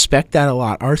I respect that a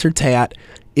lot. Artur Théâtre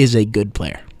is a good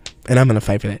player, and I'm going to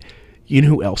fight for that. You know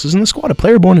who else is in the squad? A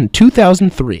player born in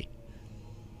 2003.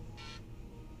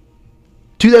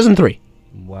 2003.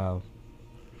 Wow.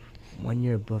 1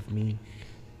 year above me.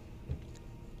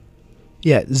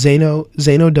 Yeah, Zeno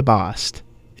de Bast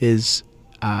is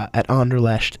at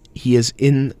Anderlecht. He is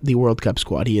in the World Cup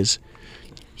squad.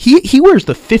 He wears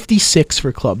the 56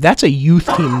 for club. That's a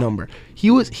youth team number. He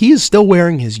is still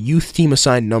wearing his youth team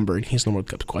assigned number, and he's in the World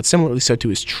Cup squad. Similarly so to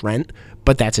his Trent,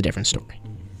 but that's a different story.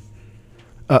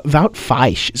 Wout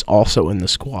Feisch is also in the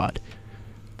squad.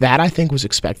 That I think was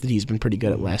expected. He's been pretty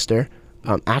good at Leicester.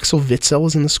 Axel Witsel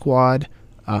is in the squad.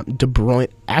 De Bruyne.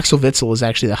 Axel Witsel is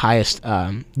actually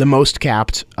the most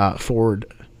capped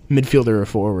midfielder or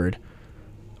forward,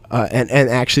 and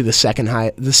actually the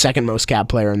second most capped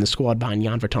player in the squad behind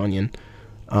Jan Vertonghen.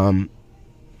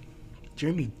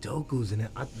 Jeremy Doku's in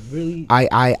it.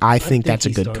 I think that's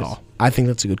a good call. I think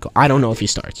that's a good call. I don't know if he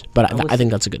starts, but I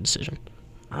think that's a good decision.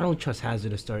 I don't trust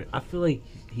Hazard to start. I feel like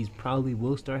he's probably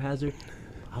will start Hazard,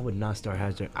 I would not start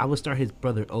Hazard. I would start his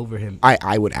brother over him.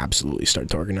 I would absolutely start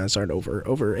Torgan Hazard over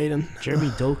Aiden. Jeremy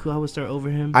Doku, I would start over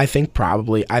him. I think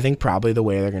probably the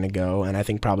way they're gonna go, and I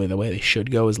think probably the way they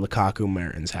should go is Lukaku,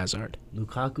 Mertens, Hazard.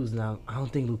 Lukaku's now. I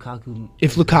don't think Lukaku.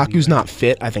 If Lukaku's not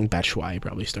fit, I think Batshuayi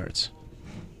probably starts.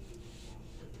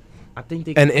 I think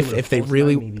they. And could if they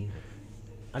really, maybe.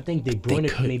 I think De they Bruyne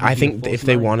could. maybe I be think a if false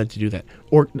they nine. wanted to do that,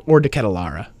 or De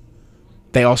Ketelara,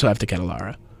 they also have De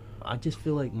Ketelara. I just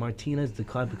feel like Martinez, the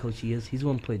type of coach he is, he's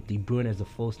going to play De Bruyne as a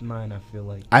false nine. I feel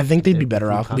like. I think they'd be If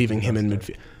better off Lukaku leaving him in does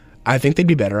midfield. I think they'd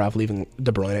be better off leaving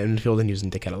De Bruyne in midfield and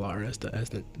using De Ketelara as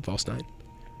the false nine.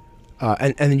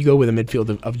 And then you go with a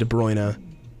midfield of De Bruyne,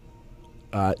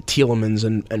 Tielemans,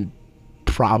 and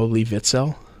probably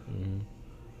Witsel. Mm-hmm.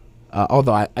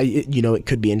 Although it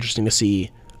could be interesting to see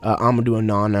Amadou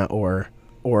Onana or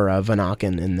Van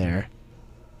Aken in there.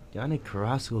 Yannick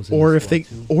Carrasco's in Or the if squad they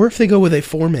too. or if they go with a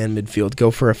 4-man midfield,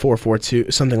 go for a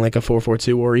 4-4-2, something like a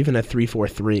 4-4-2, or even a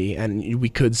 3-4-3, and we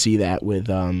could see that with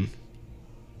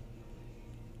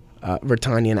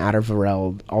Vertonghen,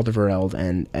 Alderweireld,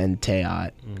 and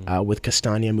Teat, with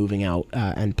Castagna moving out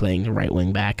and playing the right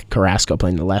wing back, Carrasco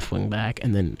playing the left wing back,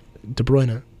 and then De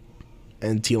Bruyne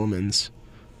and Tielemans.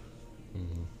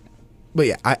 But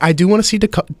yeah, I do want to see De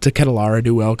Ketelara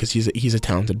do well because he's a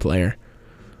talented player.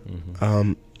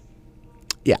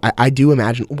 Yeah, I do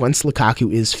imagine once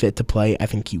Lukaku is fit to play, I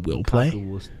think he will play.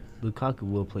 Lukaku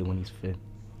will play when he's fit.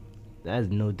 There's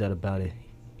no doubt about it.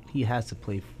 He has to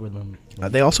play for them.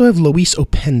 They also have Luis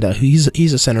Openda,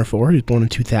 he's a center forward. He was born in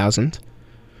 2000.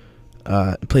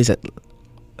 Plays at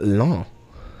Lens.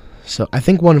 So I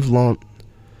think one of Lens,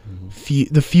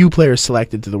 the few players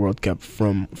selected to the World Cup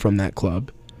from that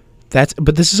club. That's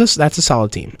a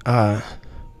solid team.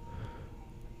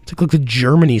 Look, the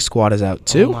Germany squad is out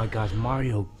too. Oh my gosh,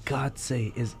 Mario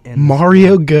Götze is in.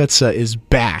 Mario Götze is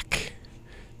back.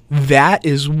 That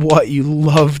is what you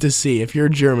love to see. If you're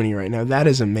Germany right now, that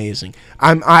is amazing.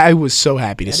 I was so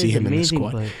happy to That see is him in the amazing,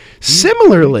 squad. but do you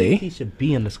Similarly, think he should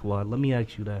be in the squad. Let me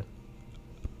ask you that.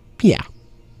 yeah.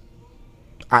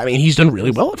 I mean, he's done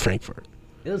really well at Frankfurt.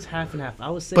 It was half and half. I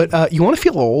would say. But you want to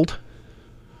feel old?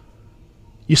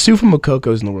 Yusufa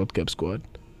Mokoko's in the World Cup squad.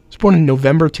 He was born in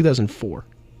November 2004.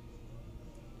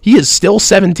 He is still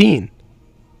 17.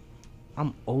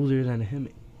 I'm older than him.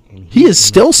 And He he's is in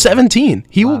still the squad. 17.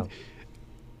 He Wow.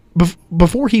 will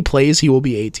before he plays, he will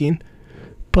be 18.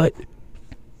 But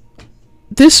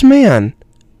this man,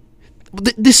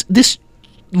 this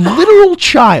literal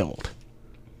child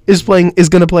is going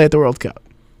to play at the World Cup.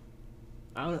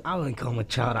 I wouldn't call him a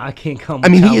child. I can't call him. I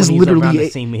mean, a he child is when he's literally around the a-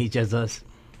 same age as us.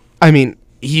 I mean,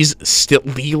 he's still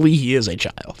legally he is a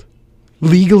child.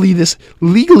 Legally this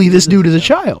dude is a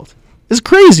child. It's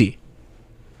crazy.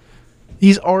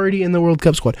 He's already in the World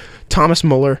Cup squad. Thomas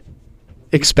Muller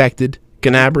expected.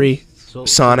 Gnabry,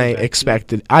 Sane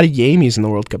expected. Adeyemi's in the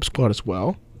World Cup squad as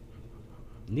well.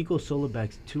 Nico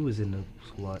Solobak too is in the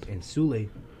squad, and Sule.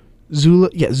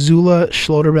 Zula,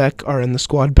 Schlotterbeck are in the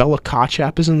squad. Bella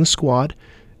Kotchap is in the squad.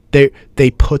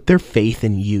 They put their faith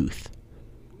in youth.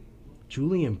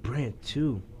 Julian Brandt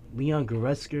too. Leon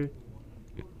Goretzka.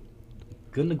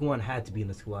 Gundogan had to be in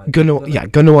the squad.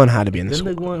 Gundogan had to be in the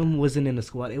squad. Gundogan wasn't in the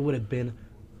squad. It would have been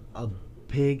a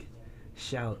big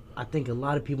shout. I think a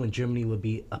lot of people in Germany would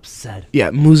be upset. Yeah,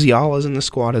 Musiala's in the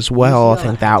squad as well. I Musiala think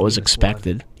had that to was be in the squad.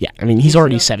 expected. Yeah, I mean, he's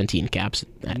already Musiala- 17 caps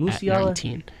at Musiala-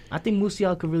 19. I think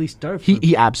Musiala could really start. For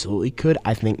He absolutely could.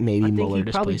 I think maybe I think Muller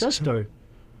he probably does displaces him.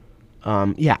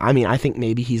 start. Yeah, I mean, I think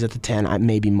maybe he's at the 10.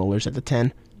 Maybe Muller's at the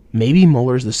 10. Maybe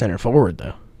Muller's the center forward,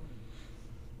 though.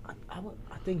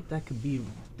 I think that could be.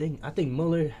 I think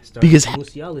Muller starts. Because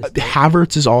Musiala starts.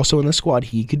 Havertz is also in the squad.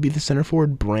 He could be the center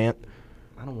forward. Brandt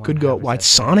I don't want could go out Havertz wide. at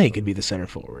center Sane could be the center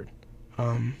forward.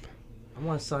 I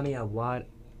want Sane out wide.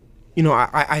 You know,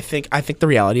 I think the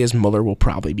reality is Muller will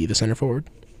probably be the center forward.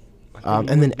 And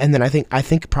then I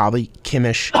think probably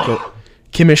Kimmich,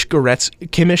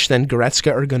 then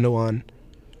Goretzka or Gundogan,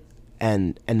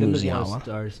 and Gundogan Musiala.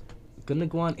 stars.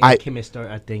 Gundogan and Kimmich start.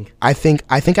 I think.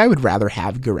 I think I would rather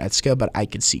have Goretzka, but I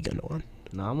could see Gundogan.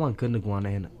 No, I want Gundogan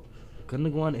in.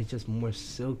 Gundogan is just more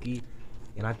silky,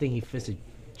 and I think he fits the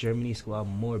Germany squad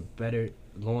more better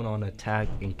going on attack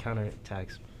and counter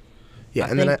attacks.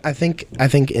 Yeah, then I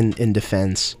think in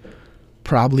defense,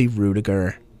 probably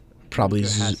Rudiger, probably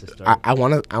Rudiger has to start. I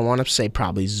want to say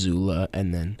probably Zula,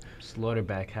 and then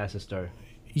Slaughterback has to start.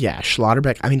 yeah,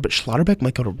 Schlotterbeck. I mean, but Schlotterbeck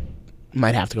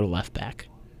might have to go to left back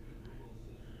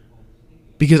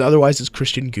because otherwise it's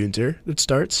Christian Gunter that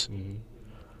starts,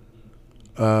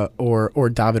 or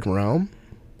David Raum,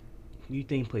 Who do you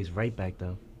think plays right back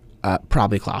though?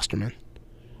 probably Klosterman.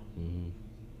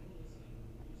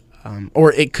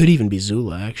 Or it could even be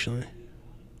Zula, actually.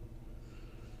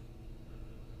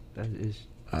 That is.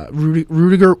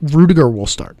 Rudiger will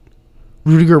start.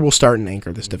 Rudiger will start and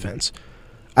anchor this defense.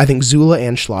 I think Zula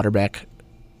and Schlotterbeck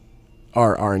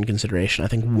are in consideration. I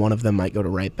think one of them might go to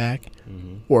right back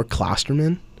or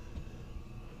Klosterman.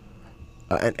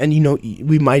 And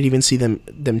we might even see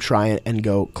them try and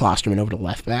go Klosterman over to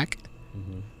left back.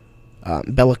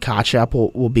 Bella Kotchap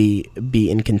will be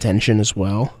in contention as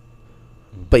well.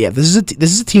 But yeah, this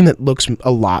is a team that looks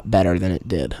a lot better than it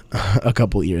did a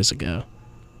couple years ago.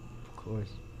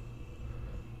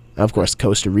 Of course,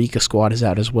 Costa Rica squad is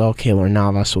out as well. Keylor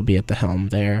Navas will be at the helm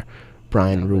there.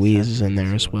 Brian Ruiz is in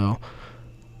there as well.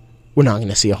 We're not going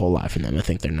to see a whole lot from them. I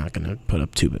think they're not going to put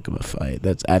up too big of a fight.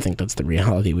 I think that's the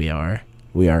reality we are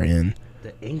in.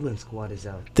 The England squad is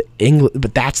out.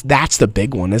 But that's the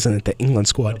big one, isn't it? The England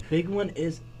squad. The big one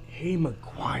is Harry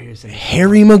Maguire's.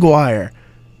 Harry Maguire.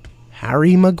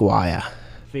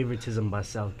 Favoritism by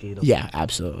Southgate. Yeah,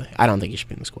 absolutely. I don't think he should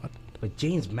be in the squad. But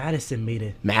James Maddison made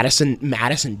it.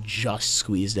 Maddison just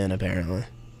squeezed in, apparently.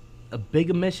 A big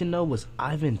omission though was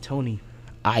Ivan Toney.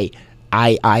 I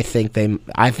think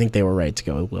they were right to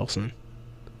go with Wilson.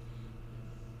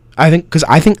 I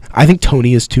think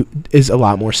Toney is a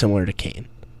lot more similar to Kane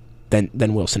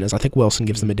than Wilson is. I think Wilson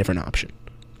gives them a different option.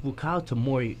 Well, Kyle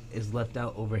Tomori is left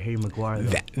out over Harry Maguire.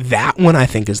 That one I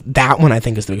think is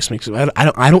the biggest mix.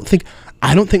 I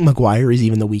don't think Maguire is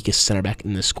even the weakest center back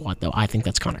in this squad though. I think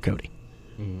that's Connor Cody.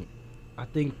 I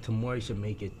think Tomori should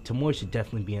make it. Tomori should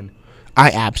definitely be in.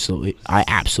 I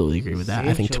absolutely agree with that.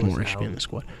 I think Tomori should be in the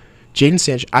squad. Jadon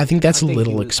Sancho, I think that's a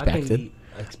little expected.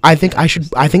 I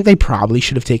think they probably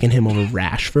should have taken him over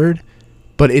Rashford,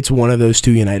 but it's one of those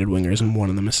two United wingers and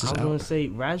one of them misses out. I was going to say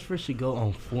Rashford should go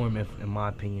on form, in my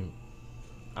opinion.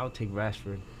 I would take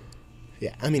Rashford.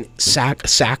 Yeah, I mean,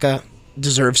 Saka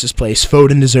deserves his place.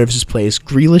 Foden deserves his place.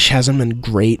 Grealish hasn't been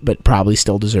great, but probably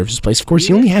still deserves his place. Of course,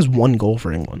 he only has one goal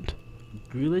for England.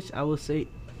 Grealish, I would say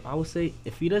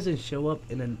if he doesn't show up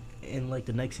in like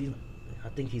the next season, I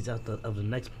think he's out of the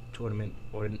next tournament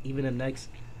or even the next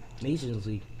Nations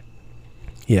League.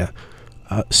 Yeah.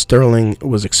 Sterling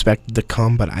was expected to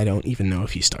come, but I don't even know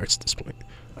if he starts at this point.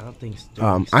 I don't think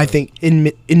Sterling I think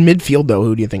in midfield though,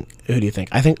 who do you think?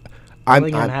 I think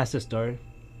Bellingham has to start.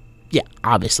 Yeah,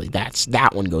 obviously that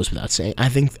one goes without saying. I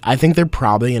think they're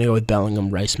probably gonna go with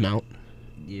Bellingham, Rice, Mount.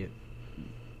 Yeah.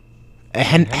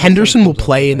 Henderson will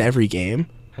play in every game,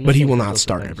 but he will not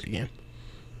start every game.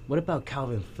 What about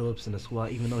Calvin Phillips in the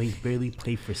squad, even though he's barely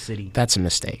played for City? That's a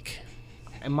mistake.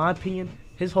 In my opinion,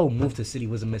 his whole move to City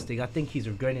was a mistake. I think he's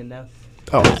regretting it now.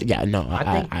 Oh yeah, no,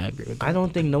 I agree with that. I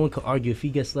don't think no one could argue if he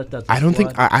gets left out. I don't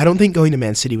think going to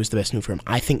Man City was the best move for him.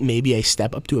 I think maybe a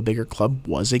step up to a bigger club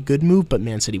was a good move, but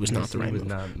Man City was not the right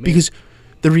move. Because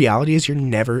the reality is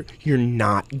you're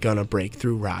not gonna break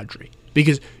through Rodri.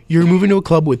 Because you're moving to a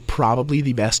club with probably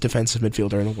the best defensive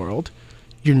midfielder in the world.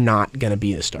 You're not gonna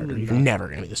be the starter. You're never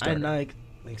gonna be the starter. I'm not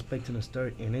expecting to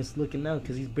start, and it's looking out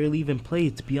because he's barely even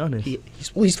played. To be honest, he's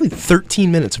played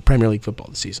 13 minutes of Premier League football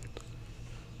this season.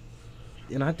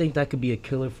 And I think that could be a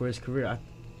killer for his career.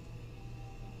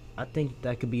 I think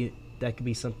that could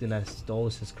be something that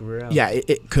stalls his career out. Yeah,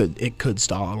 it could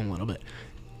stall him a little bit.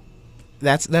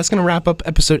 That's gonna wrap up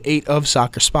episode 8 of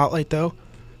Soccer Spotlight, though.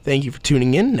 Thank you for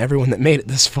tuning in, and everyone that made it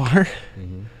this far.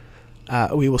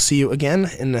 We will see you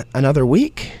again in another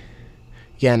week.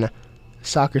 Again,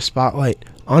 Soccer Spotlight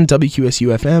on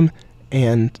WQSU FM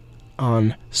and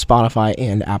on Spotify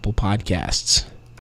and Apple Podcasts.